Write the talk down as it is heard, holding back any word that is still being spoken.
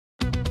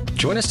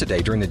Join us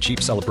today during the Jeep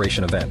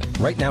Celebration event.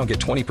 Right now, get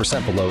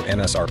 20% below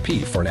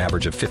MSRP for an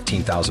average of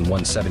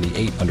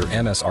 $15,178 under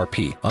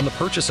MSRP on the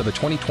purchase of a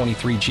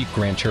 2023 Jeep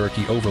Grand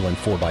Cherokee Overland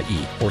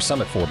 4xE or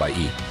Summit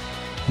 4xE.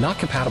 Not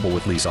compatible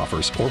with lease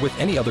offers or with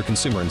any other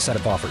consumer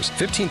incentive offers.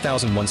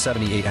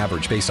 $15,178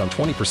 average based on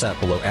 20%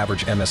 below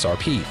average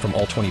MSRP from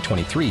all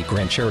 2023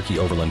 Grand Cherokee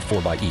Overland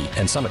 4xE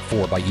and Summit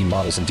 4xE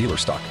models in dealer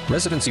stock.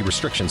 Residency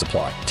restrictions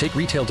apply. Take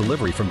retail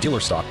delivery from dealer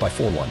stock by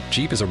 4/1.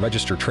 Jeep is a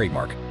registered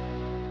trademark.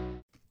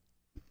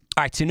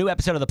 All right, so new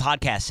episode of the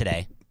podcast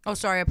today. Oh,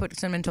 sorry, I put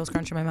Cinnamon Toast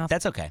Crunch in my mouth.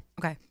 That's okay.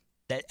 Okay.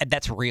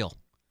 That's real.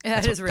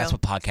 That is real. That's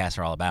what podcasts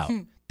are all about.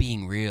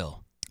 Being real.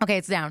 Okay,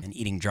 it's down. And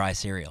eating dry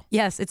cereal.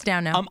 Yes, it's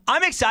down now.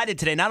 I'm excited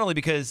today, not only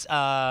because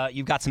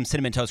you've got some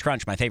Cinnamon Toast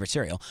Crunch, my favorite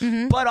cereal,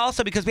 but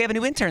also because we have a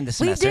new intern this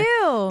semester. We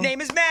do.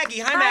 Name is Maggie.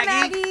 Hi,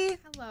 Maggie.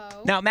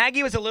 Hello. Now,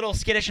 Maggie was a little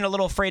skittish and a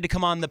little afraid to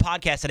come on the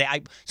podcast today.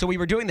 So we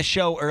were doing the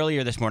show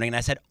earlier this morning, and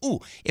I said, ooh,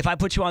 if I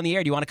put you on the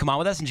air, do you want to come on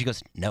with us? And she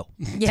goes, no.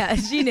 Yeah,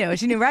 she knew.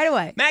 She knew right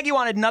away. Maggie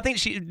wanted nothing.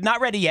 She's not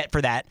ready yet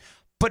for that.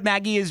 But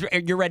Maggie,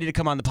 you're ready to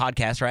come on the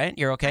podcast, right?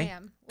 You're okay? I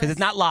am. Because it's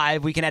not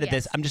live. We can edit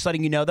this. I'm just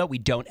letting you know, though, we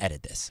don't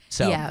edit this.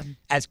 So yeah,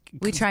 as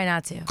we try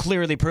not to.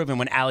 Clearly proven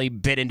when Allie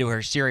bit into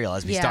her cereal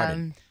as we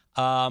started.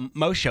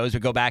 Most shows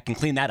would go back and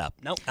clean that up.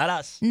 Nope, not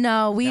us.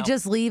 No, we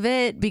just leave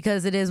it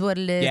because it is what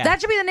it is. Yeah. That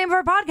should be the name of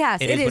our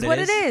podcast. It is what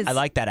it is. I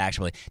like that,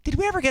 actually. Did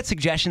we ever get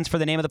suggestions for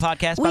the name of the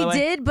podcast, by the way? We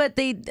did,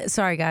 but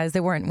sorry, guys, they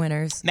weren't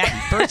winners. Maggie,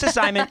 first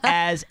assignment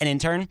as an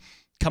intern,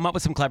 come up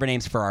with some clever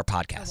names for our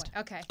podcast.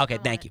 Okay. Okay,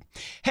 thank you.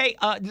 Hey,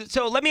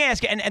 so let me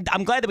ask you, and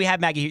I'm glad that we have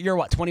Maggie here. You're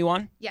what,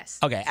 21? Yes.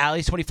 Okay,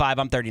 Allie's 25,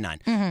 I'm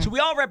 39. So we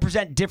all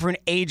represent different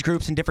age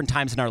groups and different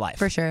times in our life.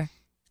 For sure.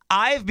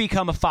 I've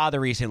become a father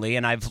recently,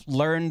 and I've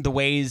learned the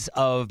ways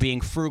of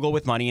being frugal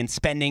with money and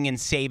spending and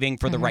saving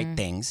for the right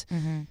things.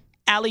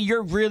 Allie,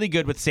 you're really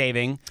good with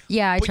saving.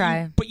 Yeah, I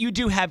try. But you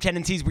do have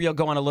tendencies where you'll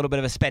go on a little bit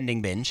of a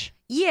spending binge.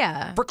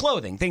 Yeah. For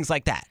clothing, things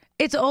like that.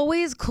 It's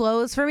always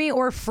clothes for me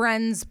or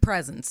friends'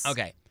 presents.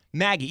 Okay.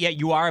 Maggie, yeah,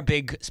 you are a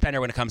big spender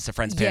when it comes to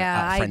friends'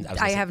 parents.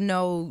 Yeah, I have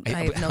no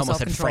I almost said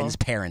self-control. friends'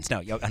 parents.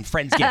 No, on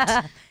friends' gifts.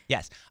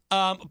 Yes.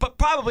 But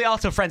probably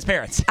also friends'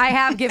 parents. I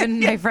have given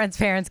my friends'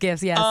 parents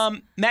gifts, yes.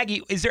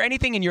 Maggie, is there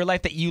anything in your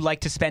life that you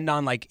like to spend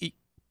on? Like,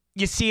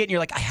 you see it and you're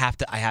like, I have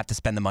to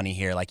spend the money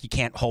here. Like, you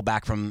can't hold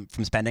back from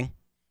spending?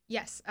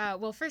 Yes.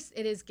 Well, first,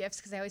 it is gifts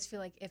because I always feel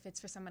like if it's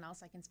for someone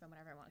else, I can spend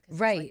whatever I want.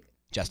 Right.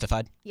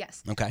 Justified?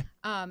 Yes. Okay.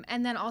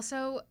 And then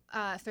also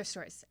thrift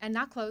stores. And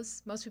not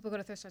clothes. Most people go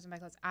to thrift stores and buy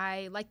clothes.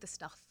 I like the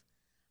stuff.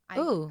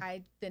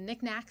 The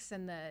knickknacks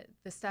and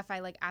the stuff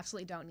I like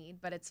absolutely don't need,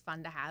 but it's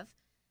fun to have.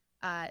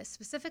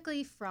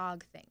 Specifically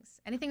frog things.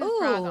 Anything with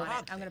frog on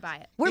it, I'm going to buy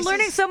it. We're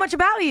learning so much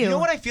about you. You know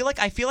what I feel like?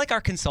 I feel like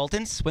our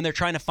consultants, when they're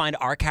trying to find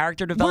our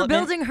character development. We're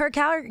building her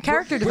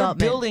character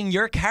development. We're building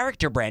your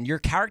character brand, your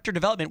character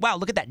development. Wow,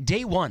 look at that.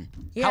 Day one.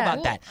 Yeah. How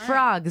about that?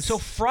 Frogs. So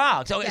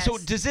frogs. Okay, Yes. So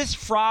does this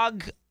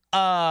frog,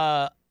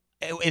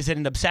 is it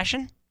an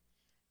obsession?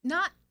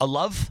 Not. A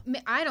love?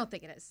 I don't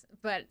think it is,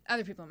 but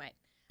other people might.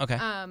 Okay.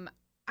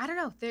 I don't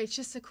know. There's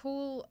just a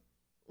cool,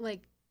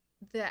 like,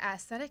 the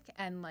aesthetic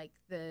and, like,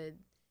 the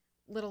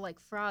little, like,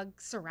 frog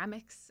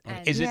ceramics.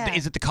 And Is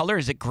it the color?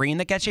 Is it green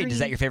that gets you? Is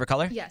that your favorite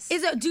color? Yes.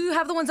 Do you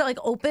have the ones that like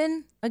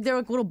open? Like they're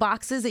like little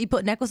boxes that you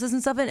put necklaces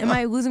and stuff in? Am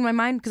I losing my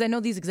mind? Because I know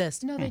these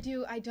exist. No, they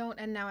do. I don't,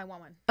 and now I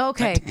want one.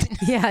 Okay.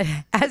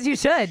 Yeah, as you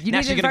should. You Now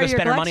need she's to going to go your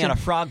spend her money on a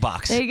collection. frog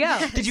box. There you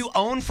go. Did you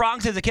own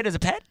frogs as a kid, as a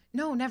pet?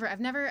 No, never. I've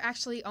never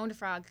actually owned a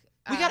frog.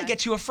 We got to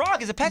get you a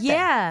frog as a pet then.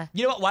 Yeah.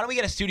 You know what? Why don't we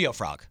get a studio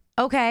frog?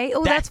 Okay.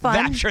 Oh, that's fun.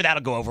 I'm sure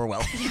that'll go over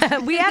well.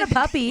 We had a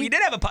puppy. We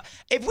did have a puppy.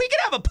 If we could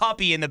have a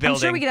puppy in the building.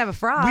 I'm sure we could have a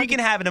frog. We can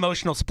have an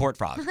emotional support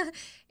frog.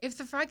 If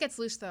the frog gets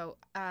loose, though,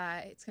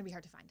 it's going to be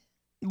hard to find.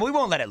 We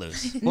won't let it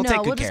loose. We'll no, take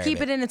good we'll care just keep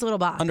of it in its little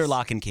box. under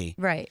lock and key.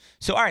 Right.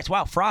 So, all right. So,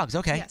 wow, frogs.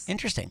 Okay. Yes.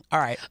 Interesting. All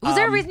right. Was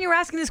there a reason you were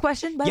asking this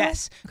question, by the way?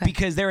 Yes, Okay.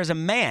 because there is a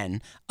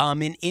man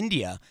in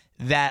India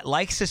that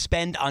likes to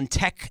spend on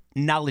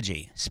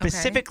technology,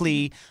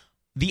 specifically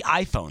the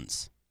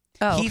iPhones.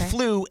 Oh, He okay.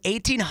 flew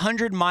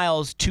 1,800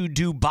 miles to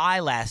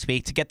Dubai last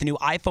week to get the new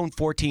iPhone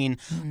 14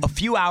 a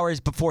few hours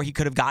before he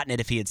could have gotten it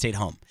if he had stayed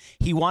home.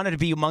 He wanted to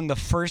be among the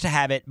first to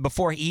have it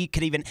before he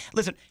could even...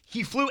 Listen,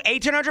 he flew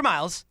 1,800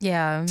 miles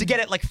Yeah. to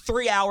get it like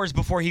 3 hours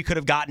before he could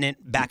have gotten it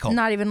back home.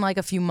 Not even like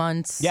a few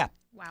months. Yeah.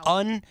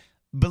 Wow.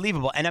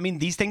 Unbelievable. And I mean,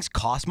 these things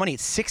cost money.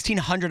 It's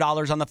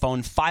 $1,600 on the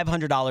phone,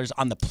 $500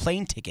 on the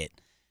plane ticket.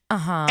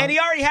 Uh-huh. And he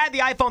already had the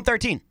iPhone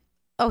 13.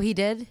 Oh, he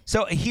did?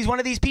 So he's one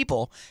of these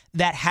people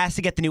that has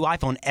to get the new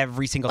iPhone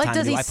every single Like, time.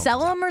 does the new he iPhone sell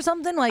comes out. them or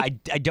something? Like,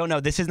 I don't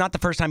know. This is not the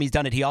first time he's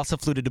done it. He also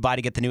flew to Dubai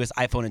to get the newest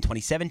iPhone in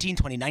 2017,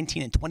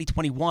 2019, and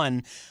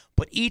 2021.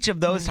 But each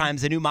of those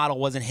times, the new model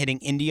wasn't hitting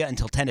India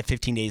until 10 to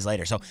 15 days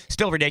later. So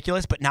still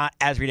ridiculous, but not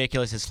as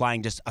ridiculous as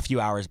flying just a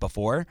few hours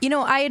before. you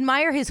know, I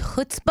admire his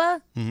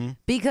chutzpah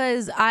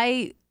because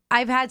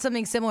I've had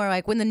something similar.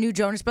 Like when the new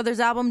Jonas Brothers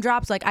album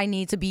drops, like I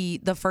need to be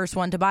the first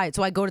one to buy it.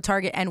 So I go to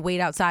Target and wait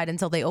outside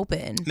until they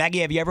open. Maggie,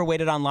 have you ever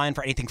waited online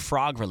for anything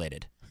frog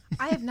related?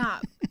 I have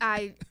not.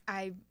 I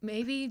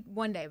maybe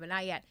one day, but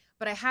not yet.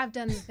 But I have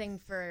done the thing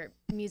for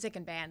music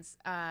and bands.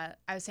 I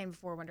was saying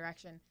before One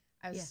Direction.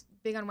 I was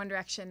big on One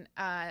Direction.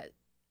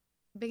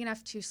 Big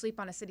enough to sleep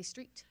on a city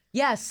street.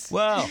 Yes.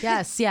 Whoa.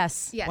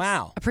 Yes.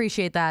 Wow.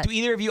 Appreciate that. Do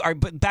either of you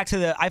but back to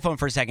the iPhone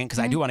for a second because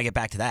I do want to get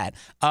back to that.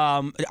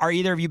 Are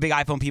either of you big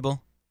iPhone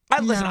people?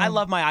 Listen, I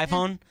love my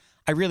iPhone.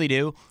 I really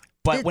do.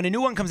 But when a new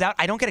one comes out,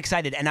 I don't get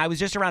excited. And I was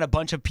just around a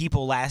bunch of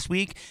people last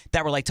week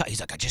that were like, he's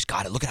like, I just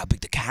got it. Look at how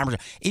big the cameras are.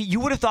 You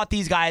would have thought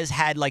these guys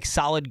had like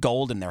solid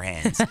gold in their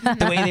hands.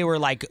 The way they were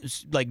like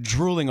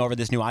drooling over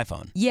this new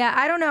iPhone. Yeah,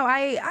 I don't know.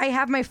 I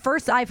have my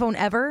first iPhone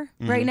ever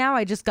right now.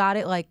 I just got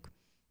it like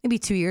maybe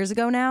 2 years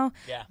ago now.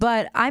 Yeah.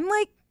 But I'm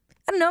like,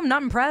 I don't know. I'm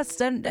not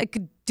impressed. I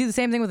could do the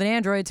same thing with an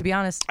Android, to be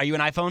honest. Are you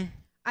an iPhone?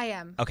 I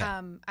am. Okay.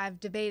 I've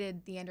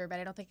debated the Android, but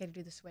I don't think I could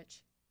do the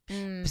Switch.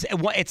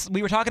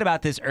 We were talking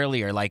about this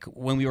earlier, like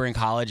when we were in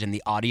college and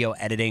the audio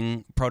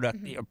editing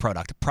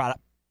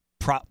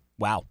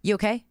wow. You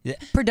okay? Yeah.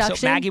 Production.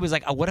 So Maggie was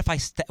like, what if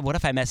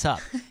I mess up?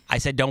 I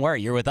said, don't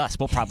worry, you're with us.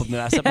 We'll probably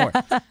mess up more.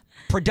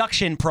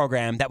 Production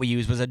program that we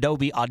used was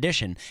Adobe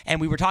Audition. And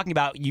we were talking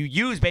about you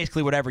use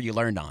basically whatever you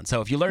learned on.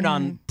 So if you learned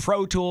on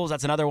Pro Tools,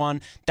 that's another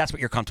one. That's what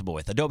you're comfortable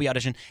with. Adobe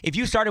Audition. If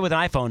you started with an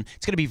iPhone,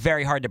 it's going to be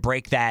very hard to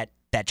break that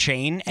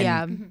chain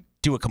and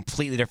do a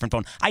completely different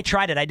phone. I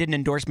tried it. I did an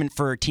endorsement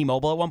for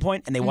T-Mobile at one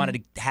point, and they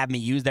wanted to have me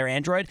use their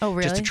Android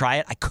just to try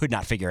it. I could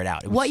not figure it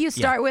out. What you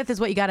start with is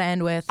what you got to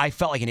end with. I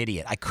felt like an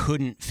idiot. I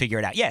couldn't figure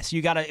it out. Yes,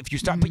 you got to, if you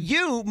start, but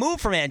you moved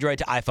from Android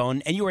to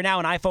iPhone, and you are now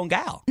an iPhone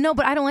gal. No,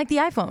 but I don't like the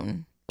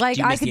iPhone. Like,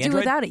 I could do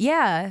without it.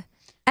 Yeah.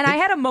 And I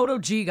had a Moto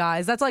G,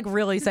 guys. That's like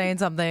really saying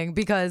something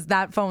because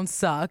that phone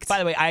sucked. By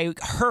the way, I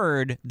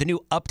heard the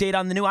new update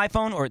on the new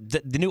iPhone, or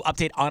the new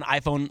update on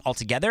iPhone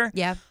altogether.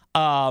 Yeah.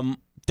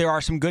 There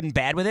are some good and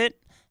bad with it.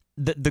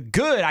 The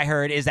good I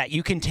heard is that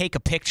you can take a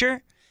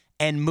picture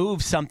and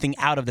move something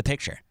out of the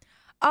picture.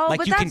 Oh, like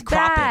but you that's can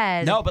crop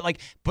bad. it. No, but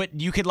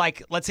you could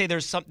let's say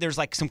there's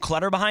some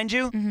clutter behind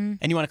you and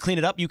you want to clean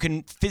it up, you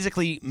can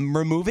physically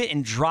remove it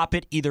and drop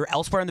it either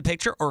elsewhere in the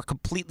picture or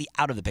completely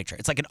out of the picture.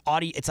 It's like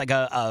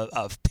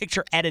a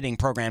picture editing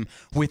program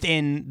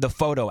within the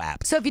photo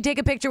app. So if you take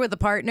a picture with a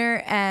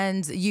partner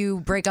and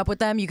you break up with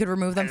them, you could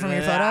remove them from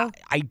your photo?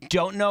 I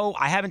don't know.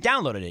 I haven't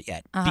downloaded it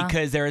yet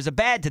because there is a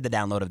bad to the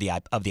download of the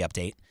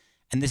update.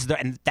 And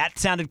and that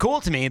sounded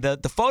cool to me, the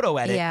photo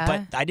edit,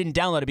 but I didn't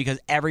download it because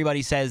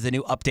everybody says the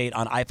new update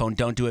on iPhone,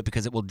 don't do it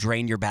because it will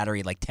drain your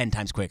battery like 10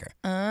 times quicker.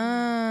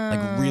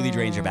 Like really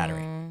drains your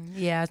battery.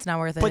 Yeah, it's not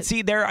worth it. But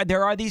see, there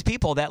are these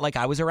people that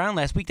I was around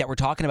last week that were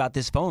talking about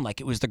this phone like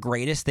it was the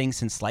greatest thing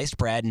since sliced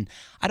bread. And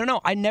I don't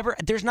know,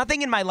 there's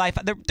nothing in my life.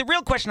 The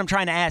real question I'm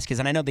trying to ask is,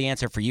 and I know the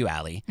answer for you,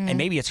 Allie, and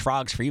maybe it's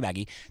frogs for you,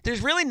 Maggie.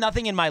 There's really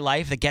nothing in my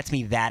life that gets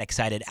me that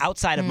excited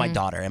outside of my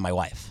daughter and my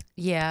wife.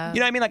 Yeah. You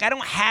know what I mean? Like, I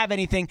don't have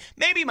anything.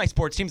 Maybe my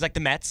sports teams like the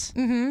Mets.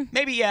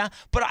 Maybe, yeah.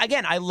 But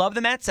again, I love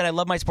the Mets and I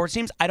love my sports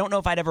teams. I don't know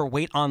if I'd ever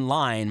wait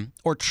online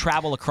or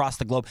travel across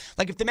the globe.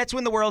 Like, if the Mets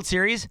win the World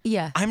Series,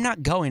 I'm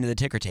not going to the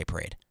ticker tape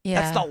parade.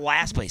 Yeah. That's the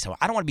last place.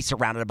 I don't want to be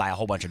surrounded by a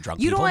whole bunch of drunk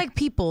people. You don't like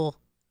people.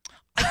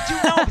 I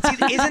do know.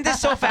 But see, isn't this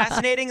so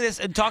fascinating?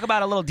 Talk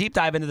about a little deep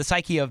dive into the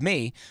psyche of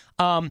me.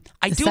 I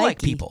do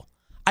like people.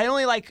 I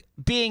only like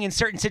being in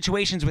certain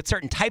situations with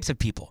certain types of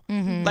people.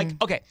 Like,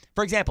 okay,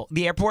 for example,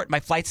 the airport, my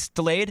flight's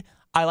delayed.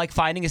 I like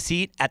finding a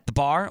seat at the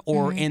bar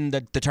or in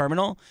the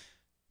terminal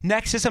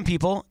next to some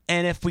people.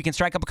 And if we can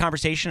strike up a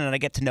conversation and I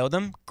get to know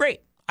them,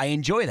 great. I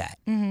enjoy that.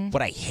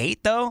 What I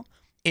hate, though,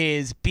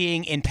 is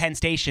being in Penn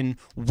Station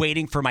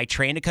waiting for my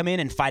train to come in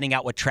and finding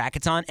out what track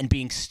it's on and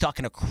being stuck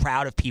in a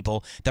crowd of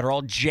people that are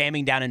all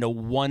jamming down into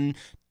one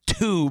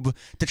tube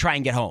to try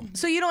and get home.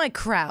 So you don't like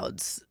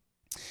crowds?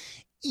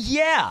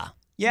 Yeah.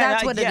 Yeah,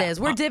 that's what it is.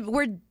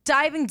 We're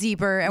diving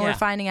deeper and we're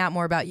finding out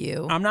more about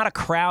you. I'm not a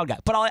crowd guy,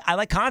 but I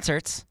like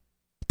concerts.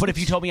 But if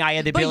you told me I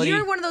had the ability... But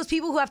you're one of those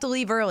people who have to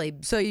leave early,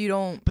 so you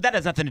don't... But that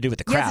has nothing to do with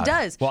the crowd. Yes, it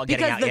does. Well,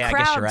 because the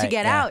crowd to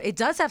get out, it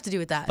does have to do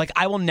with that. Like,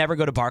 I will never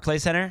go to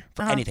Barclays Center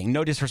for anything.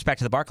 No disrespect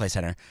to the Barclays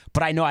Center.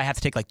 But I know I have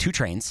to take like 2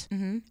 trains,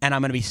 and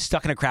I'm going to be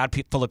stuck in a crowd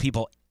full of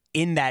people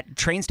in that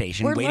train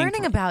station. We're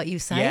learning about you,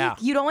 Syke. Yeah.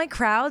 You don't like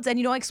crowds and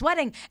you don't like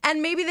sweating.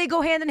 And maybe they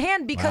go hand in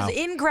hand because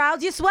in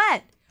crowds you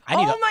sweat.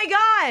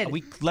 My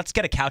God. Let's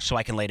get a couch so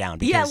I can lay down.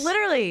 Because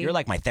literally. You're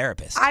like my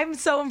therapist. I'm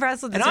so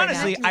impressed with this. And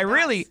honestly, I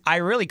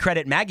really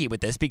credit Maggie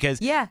with this because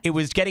it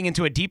was getting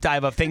into a deep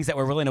dive of things that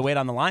we're willing to wait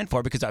on the line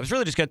for because I was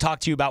really just going to talk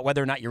to you about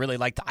whether or not you really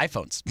like the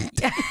iPhones.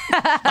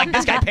 Like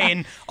this guy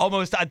paying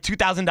almost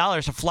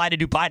 $2,000 to fly to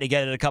Dubai to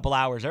get it a couple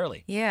hours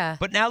early. Yeah.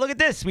 But now look at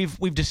this.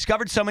 We've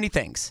discovered so many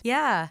things.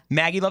 Yeah.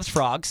 Maggie loves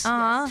frogs.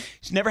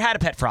 She's never had a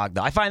pet frog,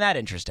 though. I find that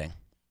interesting.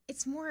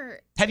 It's more...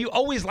 Have you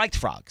always liked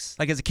frogs,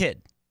 like as a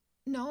kid?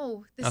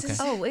 No, this is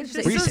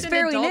interesting. This is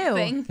fairly new.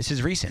 Thing. This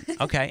is recent.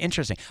 Okay,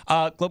 interesting.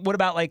 What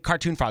about like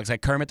cartoon frogs?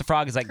 Like Kermit the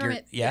Frog is like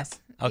Kermit, yes.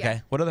 Okay. Yeah.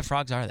 What other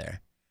frogs are there?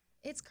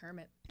 It's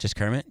Kermit. Just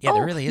Kermit? Yeah,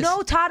 there really is.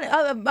 No, Todd.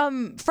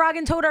 Frog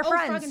and Toad are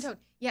friends. Frog and Toad.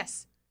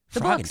 Yes.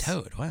 Frog and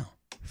Toad. Wow.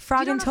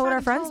 Frog and Toad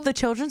are friends? The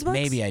children's books?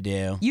 Maybe I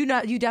do. You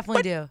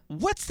definitely do.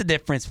 What's the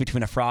difference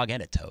between a frog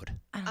and a toad?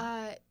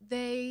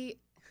 They.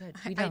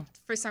 Good.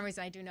 For some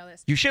reason, I do know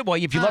this. You should. Well,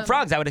 if you love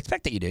frogs, I would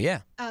expect that you do.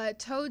 Yeah.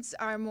 Toads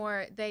are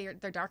more. They're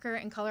darker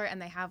in color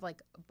and they have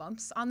like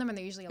bumps on them, and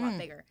they're usually a lot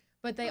bigger.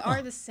 But they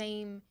are the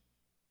same.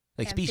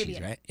 Like species,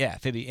 right? Yeah,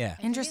 yeah.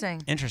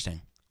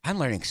 Interesting. I'm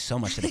learning so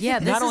much today. Yeah,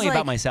 not only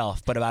about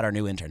myself, but about our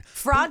new intern.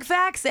 Frog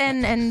facts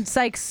and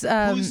Syke's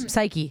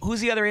Syke.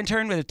 Who's the other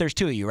intern? There's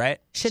two of you, right?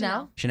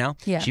 Chanel?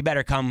 Yeah. She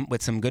better come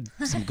with some good,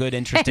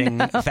 interesting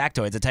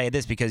factoids. I'll tell you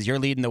this because you're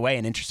leading the way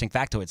in interesting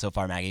factoids so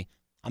far, Maggie.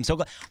 I'm so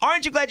glad.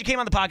 Aren't you glad you came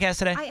on the podcast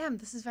today? I am.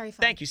 This is very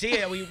fun. Thank you. See,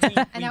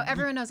 and now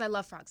everyone knows I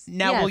love frogs.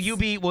 Now, will you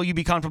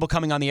be comfortable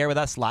coming on the air with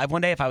us live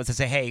one day if I was to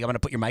say, hey, I'm going to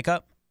put your mic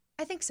up?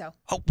 I think so.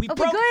 Oh,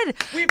 good.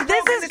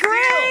 This is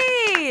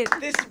great.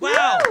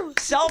 Wow.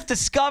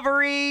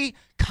 Self-discovery,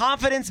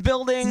 confidence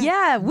building.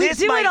 Yeah, we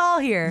do it all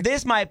here.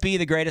 This might be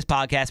the greatest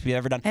podcast we've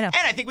ever done. I know.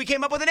 And I think we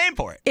came up with a name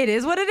for it. It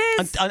is what it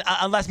is.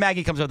 Unless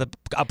Maggie comes up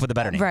with a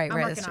better name. Right, I'm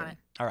working that's on true. it.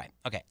 All right.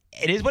 Okay.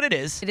 It is what it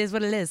is. It is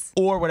what it is.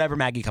 Or whatever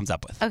Maggie comes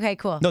up with. Okay,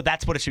 cool. No,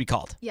 that's what it should be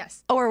called.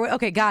 Yes.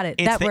 Okay, got it.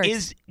 It's that works.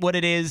 is what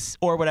it is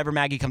or whatever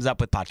Maggie comes up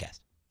with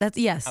podcast. That's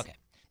yes. Okay.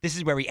 This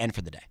is where we end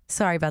for the day.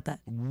 Sorry about that.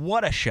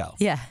 What a show.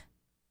 Yeah.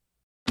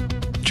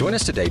 Join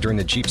us today during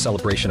the Jeep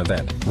Celebration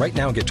event. Right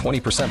now, get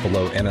 20%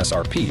 below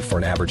MSRP for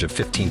an average of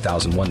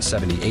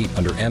 $15,178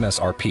 under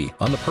MSRP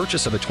on the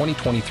purchase of a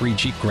 2023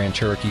 Jeep Grand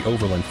Cherokee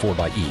Overland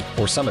 4xE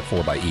or Summit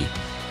 4xE.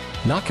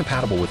 Not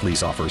compatible with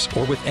lease offers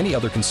or with any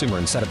other consumer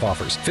incentive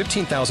offers.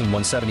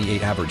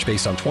 $15,178 average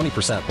based on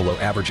 20% below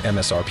average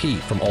MSRP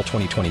from all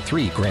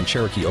 2023 Grand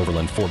Cherokee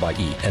Overland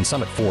 4xE and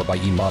Summit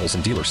 4xE models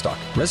in dealer stock.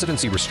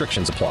 Residency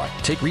restrictions apply.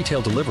 Take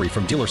retail delivery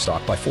from dealer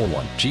stock by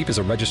 4/1. Jeep is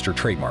a registered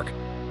trademark.